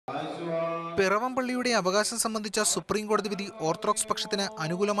പിറവം പള്ളിയുടെ അവകാശം സംബന്ധിച്ച സുപ്രീം കോടതി വിധി ഓർത്തഡോക്സ് പക്ഷത്തിന്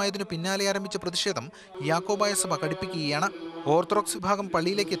അനുകൂലമായതിനു പിന്നാലെ ആരംഭിച്ച പ്രതിഷേധം യാക്കോബായ സഭ കടുപ്പിക്കുകയാണ്. ഓർത്തഡോക്സ് വിഭാഗം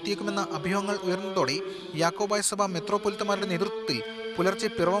പള്ളിയിലേക്ക് എത്തിയേക്കുമെന്ന അഭ്യൂഹങ്ങൾ ഉയർന്നതോടെ യാക്കോബായ സഭ മെത്രോപൊലിത്തമാരുടെ നേതൃത്വത്തിൽ പുലർച്ചെ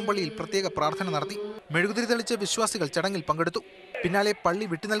പിറവം പള്ളിയിൽ പ്രത്യേക പ്രാർത്ഥന നടത്തി. മെഴുകുതിരി തെളിച്ച് വിശ്വാസികൾ ചടങ്ങിൽ പങ്കെടുത്തു. പിന്നാലെ പള്ളി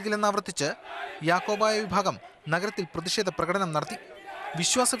വിട്ടുനൽകില്ലെന്നാവർത്തിച്ച് യാക്കോബായ വിഭാഗം നഗരത്തിൽ പ്രതിഷേധ പ്രകടനം നടത്തി.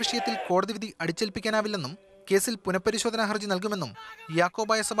 വിശ്വാസ വിഷയത്തിൽ കോടതി വിധി അടിച്ചേൽപ്പിക്കാനാവില്ലെന്നും കേസിൽ പുനഃപരിശോധനാ ഹർജി നൽകുമെന്നും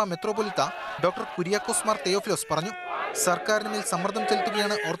യാക്കോബായ സഭ മെത്രോപൊലിത്ത ഡോക്ടർ കുര്യാക്കോസ് മാർ തെയോഫിലോസ് പറഞ്ഞു. സർക്കാരിന് മേൽ സമ്മർദ്ദം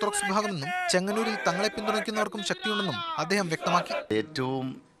ചെലുത്തുകയാണ് ഓർത്തഡോക്സ് വിഭാഗമെന്നും ചെങ്ങന്നൂരിൽ തങ്ങളെ പിന്തുണയ്ക്കുന്നവർക്കും ശക്തിയുണ്ടെന്നും അദ്ദേഹം വ്യക്തമാക്കി. ഏറ്റവും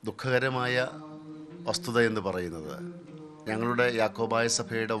ദുഃഖകരമായ വസ്തുത എന്ന് പറയുന്നത് ഞങ്ങളുടെ യാക്കോബായ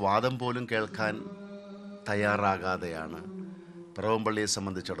സഭയുടെ വാദം പോലും കേൾക്കാൻ തയ്യാറാകാതെയാണ് പിറവം പള്ളിയെ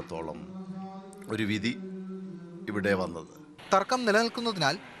സംബന്ധിച്ചിടത്തോളം ഒരു വിധി ഇവിടെ വന്നത്. തർക്കം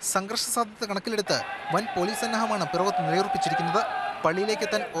നിലനിൽക്കുന്നതിനാൽ സംഘർഷ സാധ്യത കണക്കിലെടുത്ത് വൻ പോലീസ് സന്നാഹമാണ് പിറവത്ത് നിലയുറപ്പിച്ചിരിക്കുന്നത്. പള്ളിയിലേക്ക്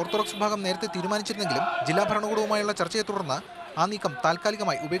എത്താൻ ഓർത്തഡോക്സ് വിഭാഗം നേരത്തെ തീരുമാനിച്ചിരുന്നെങ്കിലും ജില്ലാ ഭരണകൂടവുമായുള്ള ചർച്ചയെ തുടർന്ന് ആ നീക്കം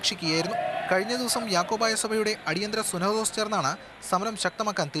താൽക്കാലികമായി ഉപേക്ഷിക്കുകയായിരുന്നു. കഴിഞ്ഞ ദിവസം യാക്കോബായ സഭയുടെ അടിയന്തര സുനഹദോസ് ചേർന്നാണ് സമരം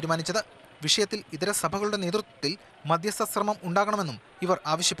ശക്തമാക്കാൻ തീരുമാനിച്ചത്. വിഷയത്തിൽ ഇതര സഭകളുടെ നേതൃത്വത്തിൽ മധ്യസ്ഥ ശ്രമം ഉണ്ടാകണമെന്നും ഇവർ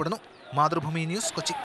ആവശ്യപ്പെടുന്നു. മാതൃഭൂമി ന്യൂസ്, കൊച്ചി.